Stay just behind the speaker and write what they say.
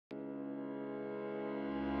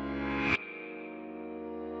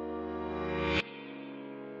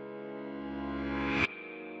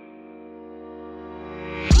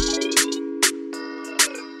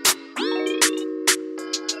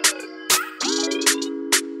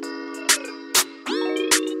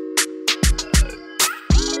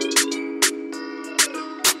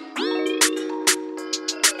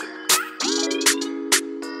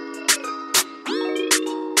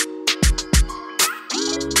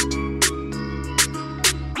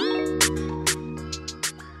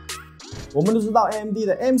我们都知道 AMD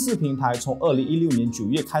的 M4 平台从2016年9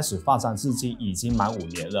月开始发展至今已经满5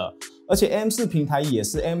年了，而且 M4 平台也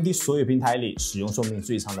是 AMD 所有平台里使用寿命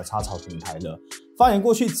最长的插槽平台了。放眼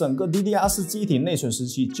过去，整个 DDR4 记忆体内存时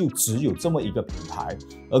期就只有这么一个平台，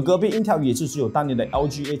而隔壁 Intel 也就只有当年的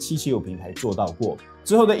LGA 775平台做到过。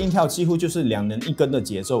之后的 Intel 几乎就是2年1更的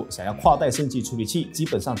节奏，想要跨代升级处理器，基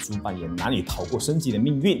本上主板也难以逃过升级的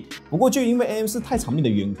命运。不过就因为 AM4 太长命的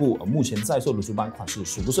缘故，而目前在售的主板款式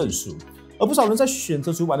数不胜数。而不少人在选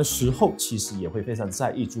择主板的时候，其实也会非常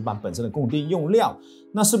在意主板本身的供电用量。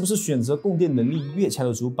那是不是选择供电能力越强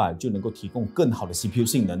的主板就能够提供更好的 CPU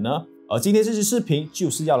性能呢？而今天这期视频就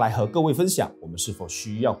是要来和各位分享，我们是否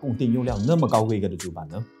需要供电用量那么高规格的主板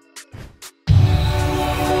呢？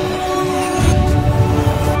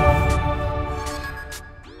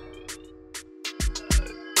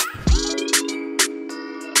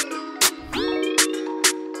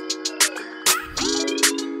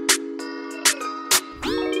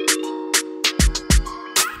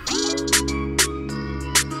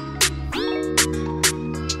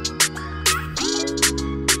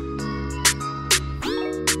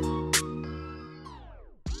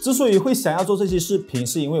之所以会想要做这期视频，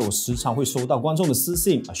是因为我时常会收到观众的私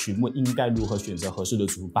信询问应该如何选择合适的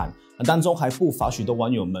主板，当中还不乏许多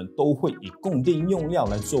网友们都会以供电用量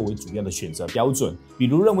来作为主要的选择标准，比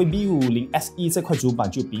如认为 VIII-SE 这块主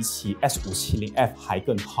板就比起 S570F 还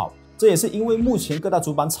更好。这也是因为目前各大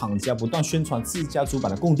主板厂家不断宣传自家主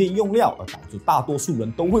板的供电用料，而导致大多数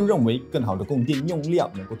人都会认为更好的供电用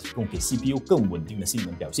料能够提供给 CPU 更稳定的性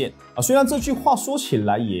能表现。虽然这句话说起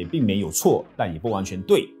来也并没有错，但也不完全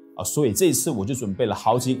对。所以这一次我就准备了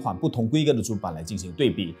好几款不同规格的主板来进行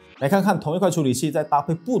对比，来看看同一块处理器在搭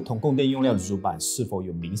配不同供电用料的主板是否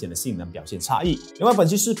有明显的性能表现差异。另外，本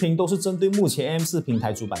期视频都是针对目前 AM4 平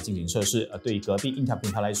台主板进行测试，而对于隔壁 Intel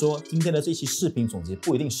平台来说，今天的这期视频总结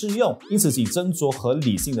不一定适用，因此请斟酌和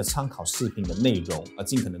理性的参考视频的内容，而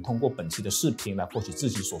尽可能通过本期的视频来获取自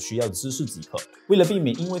己所需要的知识即可。为了避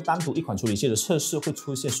免因为单独一款处理器的测试会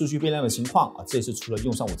出现数据变量的情况，这次除了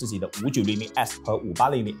用上我自己的5900S 和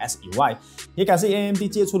5800S 以外，也感谢 AMD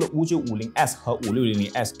借出了5950S 和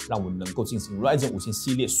5600S， 让我能够进行 Ryzen 5000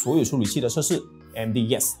系列所有处理器的测试。AMD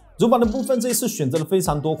Yes。主板的部分，这一次选择了非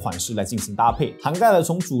常多款式来进行搭配，涵盖了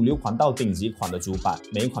从主流款到顶级款的主板，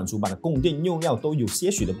每一款主板的供电用料都有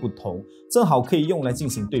些许的不同，正好可以用来进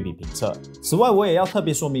行对比评测。此外，我也要特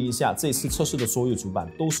别说明一下，这一次测试的所有主板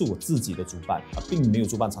都是我自己的主板，并没有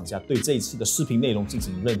主板厂家对这一次的视频内容进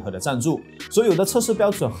行任何的赞助，所有的测试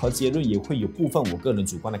标准和结论也会有部分我个人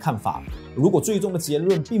主观的看法。如果最终的结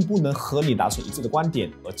论并不能和你达成一致的观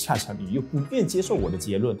点，而恰巧你又不愿接受我的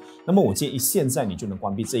结论，那么我建议现在你就能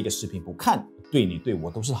关闭这个视频不看，对你对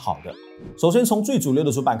我都是好的。首先从最主流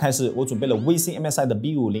的主板开始，我准备了微星 MSI 的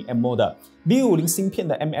V50M Mortar。V50芯片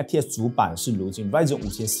的 MFTS 主板是如今 Ryzen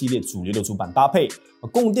 5000系列主流的主板搭配，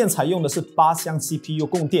供电采用的是8箱 CPU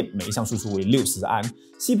供电，每一箱输出为60安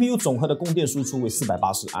 ，CPU 总和的供电输出为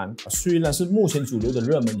480安。虽然是目前主流的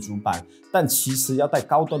热门主板，但其实要带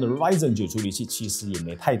高端的 Ryzen 9处理器，其实也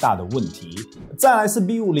没太大的问题。再来是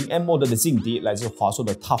V50M Mortar 的劲敌，来自华硕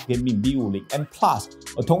的 Tough Gaming V50M Plus，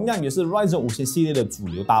 同样也是 Ryzen 5000系列的主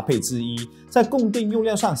流搭配之一。在供电用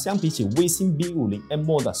量上，相比起微星 V50M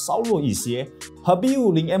Mortar 稍弱一些，和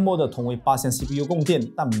V50M Mortar 同为8箱 CPU 供电，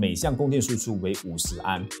但每项供电输出为50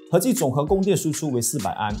安，合计总和供电输出为400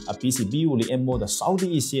安，比起 V50M Mortar 稍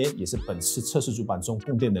低一些，也是本次测试主板中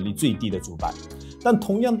供电能力最低的主板。但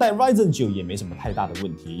同样带 Ryzen 9也没什么太大的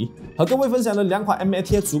问题。和各位分享的2款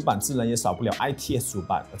MATS 主板，自然也少不了 ITS 主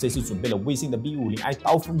板。这次准备了微星的 V50i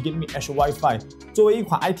刀锋 Gaming Edge WiFi， 作为一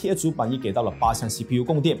款 ITS 主板，也给到了8箱 CPU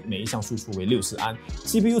供电，每一项输出为60安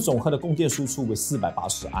 ，CPU 总和的供电输出为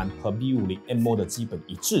480安，和 V50M Mortar 基本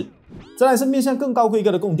一致。再来是面向更高规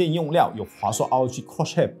格的供电用料，有华硕 ROG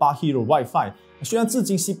Crosshair 8 Hero WiFi。虽然至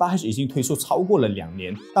今 C8H 已经推出超过了2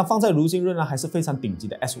年，但放在如今仍然还是非常顶级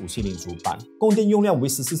的 S570 主板，供电用量为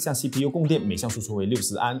14项 CPU 供电，每项输出为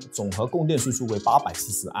60安，总和供电输出为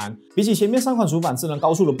840安。比起前面3款主板自然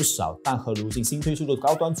高出了不少，但和如今新推出的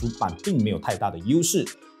高端主板并没有太大的优势。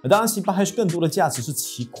当然 C8H 更多的价值是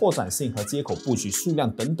其扩展性和接口布局数量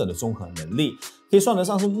等等的综合能力，可以算得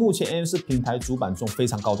上是目前 AM4 平台主板中非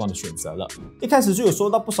常高端的选择了。一开始就有说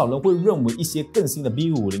到不少人会认为一些更新的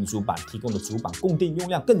V50 主板提供的主板供电用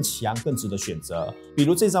量更强，更值得选择。比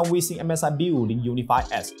如这张微星 MSI V50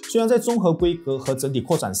 Unify-X， 虽然在综合规格和整体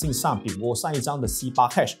扩展性上比我上一张的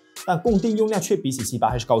C8H，但供电用量却比起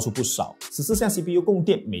78H 高出不少。14项 CPU 供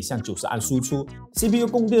电，每项90安输出 ，CPU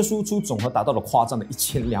供电输出总和达到了夸张的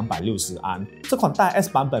1260安。这款带 S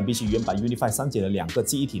版本比起原版 Unify 删减了2个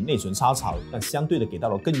记忆体内存插槽，但相对的给到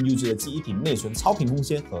了更优质的记忆体内存超频空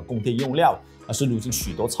间和供电用料，是如今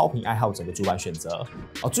许多超频爱好者的主板选择。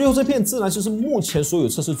最后这片自然就是目前所有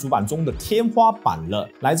测试主板中的天花板了，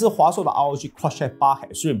来自华硕的 ROG Crosshair 8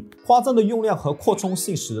 Extreme， 夸张的用料和扩充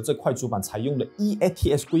性使得这块主板采用了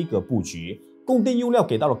EATS 规格布局。供电用料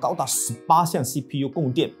给到了高达18项 CPU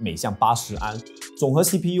供电，每项80安，总和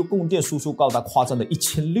CPU 供电输出高达夸张的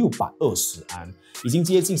1620安，已经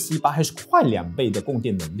接近 78H 快2倍的供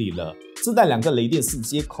电能力了。自带2个雷电4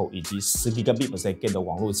接口以及10Gbps 的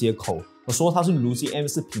网络接口，我说它是如今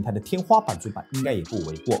M4 平台的天花板主板，应该也不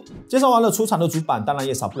为过。介绍完了出厂的主板，当然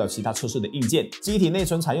也少不了其他测试的硬件。记忆体内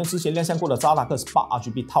存采用之前亮相过的扎达克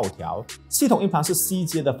18RGB 套条，系统硬盘是 C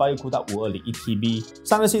阶的VIII CUDA 520 1TB，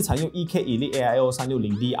 散热器采用 EK Elite AIO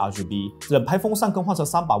 360D RGB， 冷排风扇更换成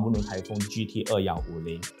3把涡轮台风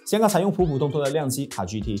GT2150， 显卡采用普通的亮机卡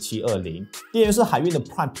GT720， 电源是海运的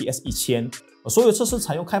Prime PS1000。所有测试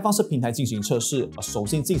采用开放式平台进行测试，首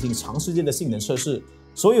先进行长时间的性能测试。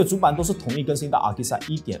所有主板都是统一更新到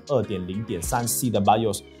ASUS1.2.0.3C 的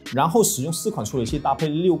BIOS， 然后使用4款处理器搭配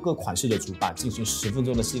6个款式的主板进行10分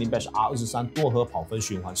钟的 Ceiling Bash R23 多核跑分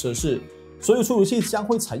循环测试。所有处理器将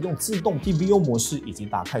会采用自动 PBO 模式以及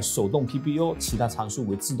打开手动 PBO， 其他参数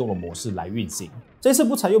为自动的模式来运行。这次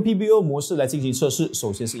不采用 PBO 模式来进行测试，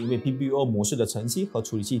首先是因为 PBO 模式的成绩和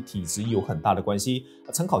处理器体质有很大的关系，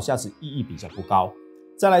参考价值意义比较不高。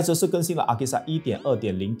再来则是更新了 ASUS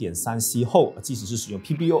 1.2.0.3C 后，即使是使用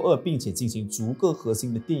PBO2 并且进行逐个核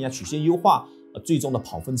心的电压曲线优化，最终的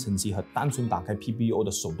跑分成绩和单纯打开 PBO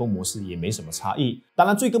的手动模式也没什么差异。当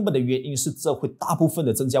然最根本的原因是这会大部分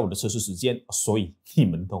的增加我的测试时间，所以你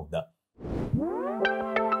们懂的。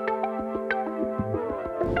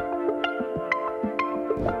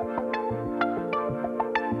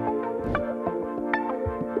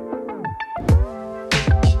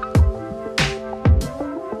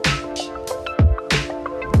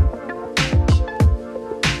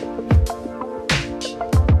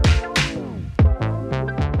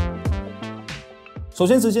首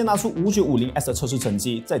先直接拿出 5950S 的测试成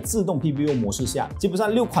绩，在自动 PBO 模式下，基本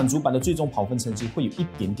上6款主板的最终跑分成绩会有一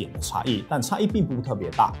点点的差异，但差异并不特别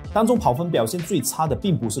大。当中跑分表现最差的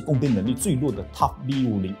并不是供电能力最弱的 TUF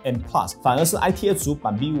V50M Plus， 反而是 ITX 主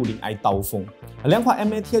板 V50i 刀锋。2款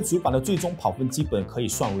MATX 主板的最终跑分基本可以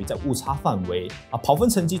算为在误差范围。跑分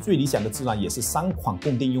成绩最理想的自然也是3款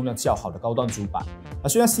供电用量较好的高端主板。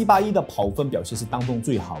虽然 C81 的跑分表现是当中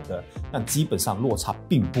最好的，但基本上落差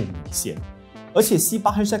并不明显。而且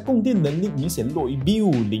C8H 在供电能力明显落于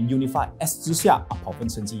VIII Unify-X 之下，跑分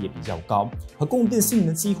成绩也比较高，和供电性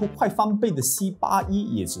能几乎快翻倍的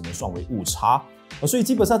C81 也只能算为误差。所以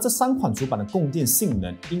基本上这3款主板的供电性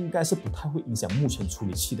能应该是不太会影响目前处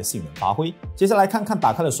理器的性能发挥。接下来看看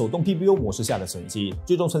打开了手动 PBO 模式下的成绩，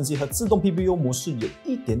最终成绩和自动 PBO 模式有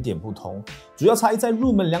一点点不同，主要差异在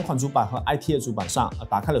入门2款主板和 IT 的主板上。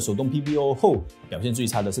打开了手动 PBO 后，表现最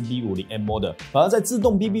差的是 V50M Mortar， 反而在自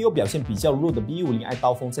动 PBO 表现比较弱的 V50i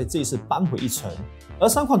刀锋在这一次扳回一城。而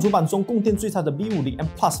3款主板中供电最差的 V50M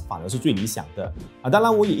Plus 反而是最理想的。当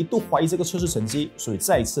然我也一度怀疑这个测试成绩，所以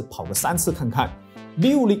再一次跑了3次看看。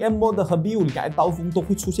V50M Mortar 和 V50i 刀锋都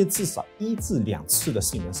会出现至少1至2次的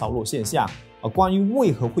性能稍弱现象。关于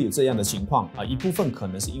为何会有这样的情况，一部分可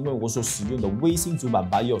能是因为我所使用的微星主板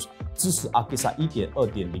BIOS 支持 ASUS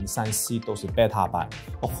 1.2.0.3C 都是 Beta 版，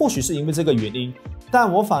或许是因为这个原因，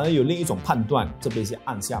但我反而有另一种判断，这边先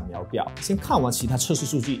按下秒表，先看完其他测试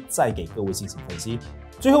数据，再给各位进行分析。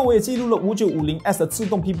最后我也记录了 5950S 的自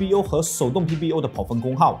动 PBO 和手动 PBO 的跑分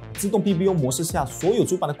功耗。自动 PBO 模式下，所有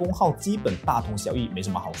主板的功耗基本大同小异，没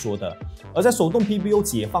什么好说的。而在手动 PBO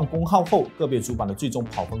解放功耗后，个别主板的最终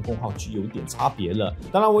跑分功耗就有点差别了。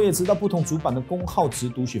当然，我也知道不同主板的功耗值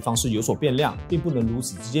读取方式有所变量，并不能如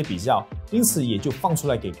此直接比较，因此也就放出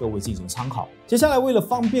来给各位进行参考。接下来为了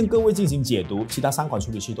方便各位进行解读，其他3款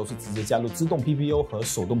处理器都是直接加入自动 PBO 和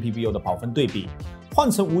手动 PBO 的跑分对比。换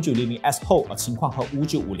成 5900S 后，情况和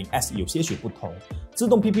 5950S 有些许不同。自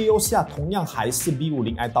动 PBO 下同样还是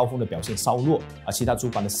V50i 刀锋的表现稍弱，其他主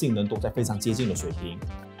板的性能都在非常接近的水平。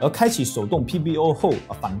而开启手动 PBO 后，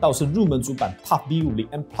反倒是入门主板 TUF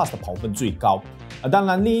V50M Plus 的跑分最高。当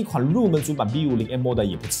然，另一款入门主板 V50M Mortar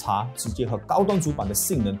也不差，直接和高端主板的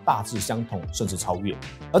性能大致相同，甚至超越。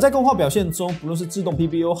而在功耗表现中，不论是自动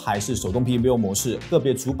PBO 还是手动 PBO 模式，个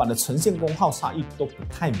别主板的呈现功耗差异都不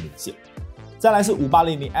太明显。再来是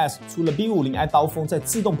 5800S， 除了 B50i 刀锋在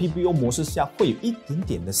自动 PBO 模式下会有一点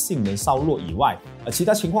点的性能稍弱以外，其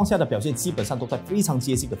他情况下的表现基本上都在非常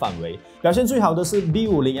接近的范围。表现最好的是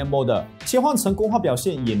B50M Mortar， 切换成功耗表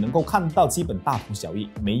现也能够看到基本大同小异，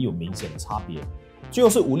没有明显的差别。最后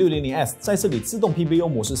是 5600S， 在这里自动 PBO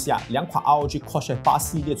模式下，两款 ROG Crosshair 8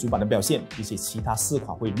系列主板的表现比起其他4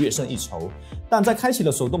款会略胜一筹，但在开启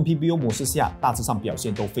了手动 PBO 模式下，大致上表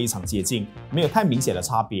现都非常接近，没有太明显的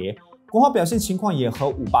差别。功耗表现情况也和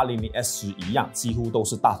 5800S 时一样，几乎都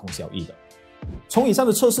是大同小异的。从以上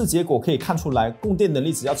的测试结果可以看出来，供电能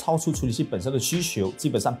力只要超出处理器本身的需求，基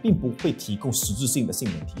本上并不会提供实质性的性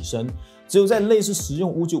能提升。只有在类似使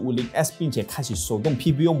用 5950S 并且开启手动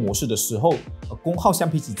PBO 模式的时候，功耗相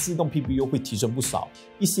比起自动 PBO 会提升不少。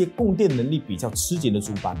一些供电能力比较吃紧的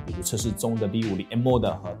主板，比如测试中的 B50M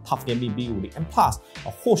Mortar 和 Tough Gaming B50M Plus，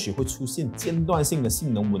 或许会出现间断性的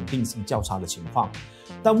性能稳定性较差的情况。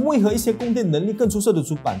但为何一些供电能力更出色的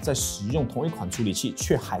主板在使用同一款处理器，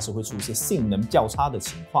却还是会出现性能较差的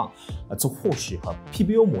情况？这或许和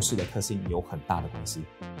PBO 模式的特性有很大的关系。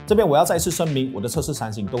这边我要再次声明，我的测试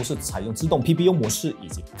场景都是采用自动 PBO 模式以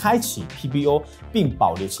及开启 PBO， 并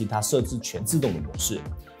保留其他设置全自动的模式。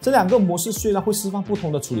这两个模式虽然会释放不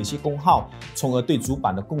同的处理器功耗，从而对主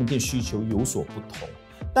板的供电需求有所不同，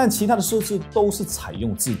但其他的设置都是采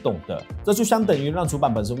用自动的，这就相等于让主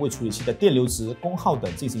板本身为处理器的电流值、功耗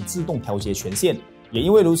等进行自动调节权限。也因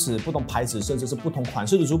为如此，不同牌子甚至是不同款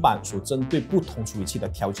式的主板所针对不同处理器的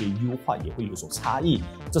调节优化也会有所差异，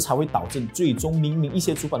这才会导致最终明明一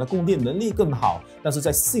些主板的供电能力更好，但是在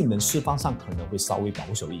性能释放上可能会稍微保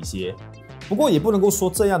守一些。不过也不能够说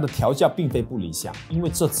这样的调教并非不理想，因为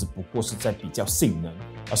这只不过是在比较性能，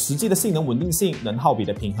而实际的性能稳定性、能耗比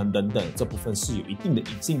的平衡等等，这部分是有一定的隐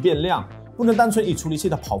性变量，不能单纯以处理器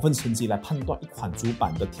的跑分成绩来判断一款主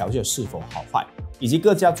板的调教是否好坏，以及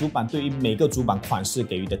各家主板对于每个主板款式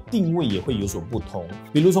给予的定位也会有所不同。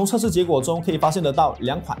比如从测试结果中可以发现得到，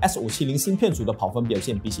两款 S570 芯片组的跑分表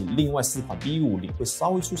现比起另外4款 B50 会稍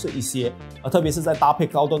微出色一些，特别是在搭配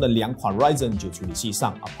高端的两款 Ryzen 9处理器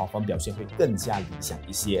上，跑分表现会更加理想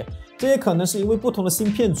一些。这也可能是因为不同的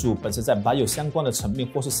芯片组本身在VIII相关的层面，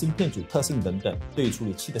或是芯片组特性等等，对于处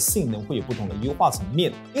理器的性能会有不同的优化层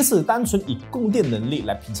面，因此单纯以供电能力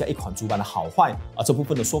来评价一款主板的好坏，这部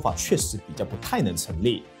分的说法确实比较不太能成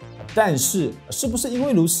立。但是，是不是因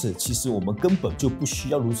为如此，其实我们根本就不需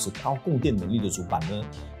要如此高供电能力的主板呢？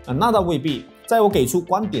那倒未必。在我给出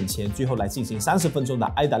观点前，最后来进行30分钟的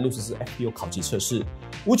AIDA64 FPU 烤机测试。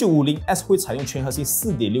5950S 会采用全核心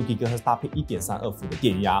 4.6GHz 搭配 1.32 伏的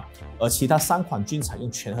电压，而其他3款均采用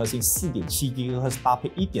全核心 4.7GHz 搭配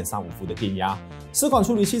 1.35 伏的电压。4款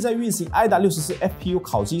处理器在运行 AIDA64 FPU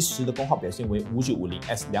烤机时的功耗表现为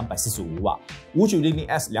 5950S 245瓦、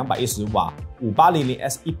5900S 210瓦、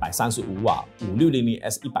5800S 135瓦、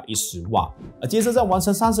5600S 110瓦。接着在完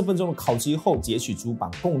成30分钟的烤机后，截取主板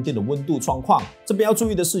供电的温度状况。这边要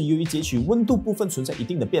注意的是，由于截取温度部分存在一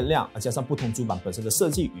定的变量，加上不同主板本身的设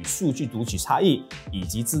计与数据读取差异，以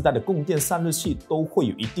及自带的供电散热器都会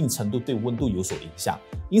有一定程度对温度有所影响，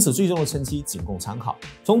因此最终的成绩仅供参考。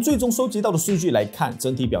从最终收集到的数据来看，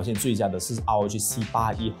整体表现最佳的是 ROG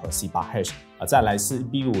C81 和 C8H， 再来是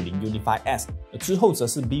B50 Unify-X， 之后则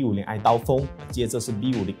是 B50i 刀锋，接着是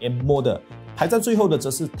B50M Mortar， 排在最后的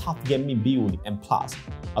则是 Tough Gaming B50M Plus。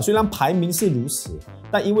虽然排名是如此，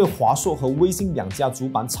但因为华硕和微星两家主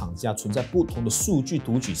板厂家存在不同的数据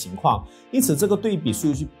读取情况，因此这个对比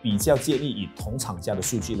数据比较建议以同厂家的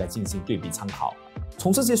数据来进行对比参考。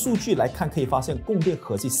从这些数据来看，可以发现供电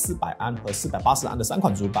合计400安和480安的3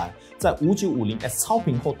款主板，在 5950S 超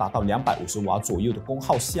频后达到250瓦左右的功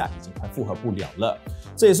耗下，已经快负荷不了了。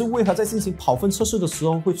这也是为何在进行跑分测试的时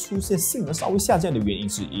候会出现性能稍微下降的原因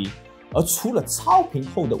之一。而除了超频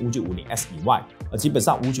后的 5950S 以外，基本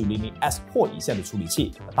上 5900S 或以下的处理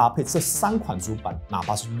器搭配这3款主板，哪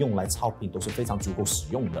怕是用来超频都是非常足够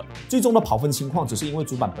使用的。最终的跑分情况只是因为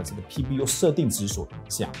主板本身的 PBO 设定值所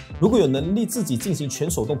影响。如果有能力自己进行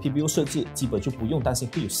全手动 PBO 设置，基本就不用担心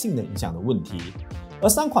会有性能影响的问题。而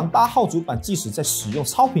3款大号主板即使在使用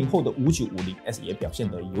超频后的 5950S 也表现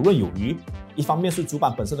得游刃有余。一方面是主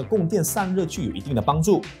板本身的供电散热具有一定的帮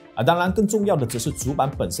助，当然更重要的则是主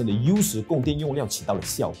板本身的优质供电用料起到了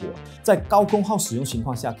效果，在高功耗使用情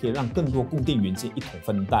况下可以让更多供电元件一同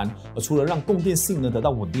分担，而除了让供电性能得到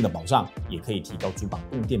稳定的保障，也可以提高主板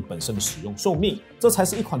供电本身的使用寿命，这才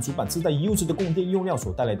是一款主板自带优质的供电用料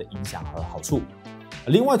所带来的影响和好处。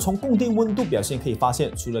另外，从供电温度表现可以发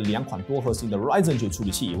现，除了2款多核心的 Ryzen 9处理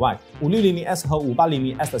器以外，5600S 和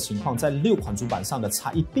5800S 的情况在6款主板上的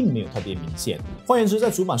差异并没有特别明显。换言之，在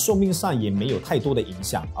主板寿命上也没有太多的影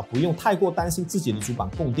响，不用太过担心自己的主板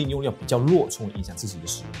供电用料比较弱，从而影响自己的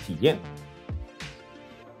使用体验。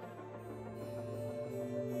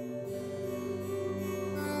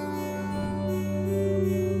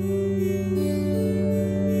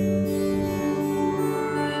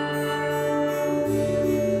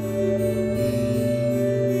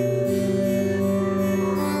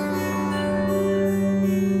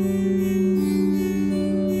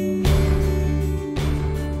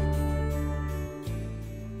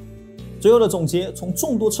最后的总结，从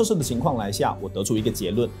众多测试的情况来下，我得出一个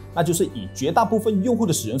结论，那就是以绝大部分用户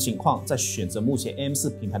的使用情况，在选择目前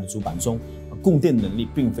AM4 平台的主板中，供电能力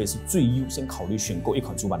并非是最优先考虑选购一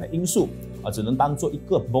款主板的因素，只能当做一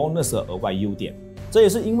个 bonus 的额外优点。这也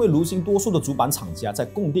是因为如今多数的主板厂家在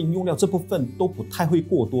供电用料这部分都不太会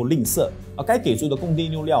过多吝啬，该给出的供电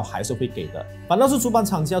用料还是会给的。反倒是主板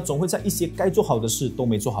厂家总会在一些该做好的事都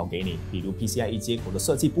没做好给你，比如 PCIe 接口的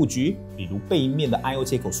设计布局，比如背面的 I/O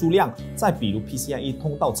接口数量，再比如 PCIe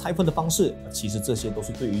通道拆分的方式，其实这些都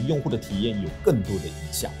是对于用户的体验有更多的影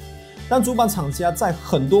响。但主板厂家在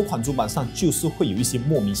很多款主板上就是会有一些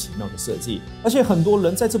莫名其妙的设计，而且很多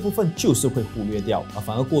人在这部分就是会忽略掉，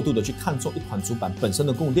反而过度的去看重一款主板本身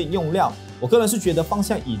的供电用料。我个人是觉得方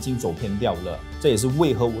向已经走偏掉了，这也是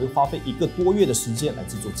为何我会花费1个多月的时间来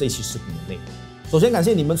制作这期视频的内容。首先感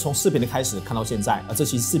谢你们从视频的开始看到现在，这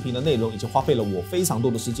期视频的内容已经花费了我非常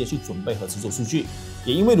多的时间去准备和制作数据，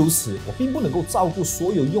也因为如此，我并不能够照顾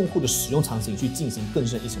所有用户的使用场景去进行更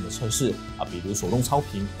深一层的测试，比如手动超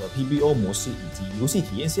频和 PBO 模式以及游戏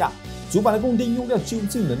体验下，主板的供电用料究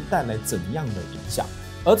竟能带来怎样的影响。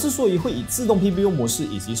而之所以会以自动 PBO 模式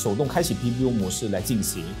以及手动开启 PBO 模式来进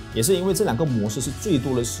行，也是因为这2个模式是最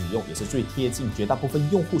多的使用，也是最贴近绝大部分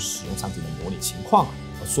用户使用场景的模拟情况，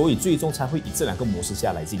所以最终才会以这2个模式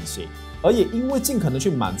下来进行。而也因为尽可能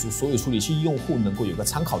去满足所有处理器用户能够有个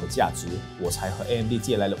参考的价值，我才和 AMD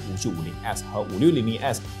借来了5950S 和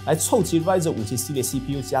5600S 来凑齐 Ryzen 5000系列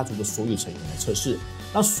CPU 家族的所有成员来测试，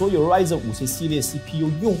让所有 Ryzen 5000系列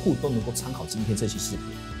CPU 用户都能够参考今天这期视频。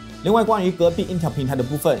另外，关于隔壁 Intel 平台的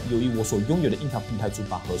部分，由于我所拥有的 Intel 平台主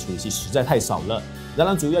板和处理器实在太少了，当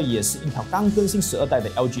然主要也是 Intel 刚更新12代的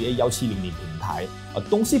LGA1700 平台，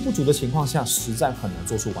东西不足的情况下，实在很难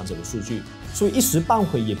做出完整的数据，所以一时半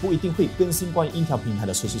会也不一定会更新关于 Intel 平台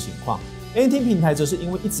的测试情况。AMD 平台则是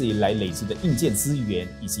因为一直以来累积的硬件资源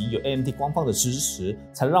以及有 AMD 官方的支持，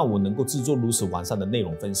才让我能够制作如此完善的内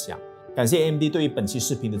容分享。感谢 AMD 对于本期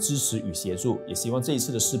视频的支持与协助，也希望这一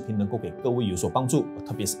次的视频能够给各位有所帮助，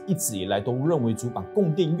特别是一直以来都认为主板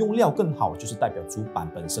供电用料更好就是代表主板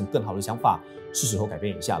本身更好的想法，是时候改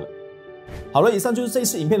变一下了。好了，以上就是这一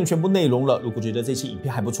次影片的全部内容了。如果觉得这期影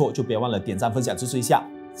片还不错，就别忘了点赞分享支持一下。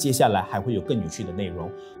接下来还会有更有趣的内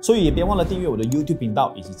容，所以也别忘了订阅我的 YouTube 频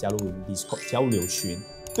道以及加入我们 Discord 交流群。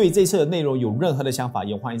对这一次的内容有任何的想法，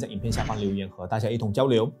也欢迎在影片下方留言和大家一同交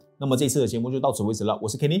流。那么这一次的节目就到此为止了，我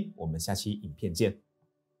是 Kenny， 我们下期影片见。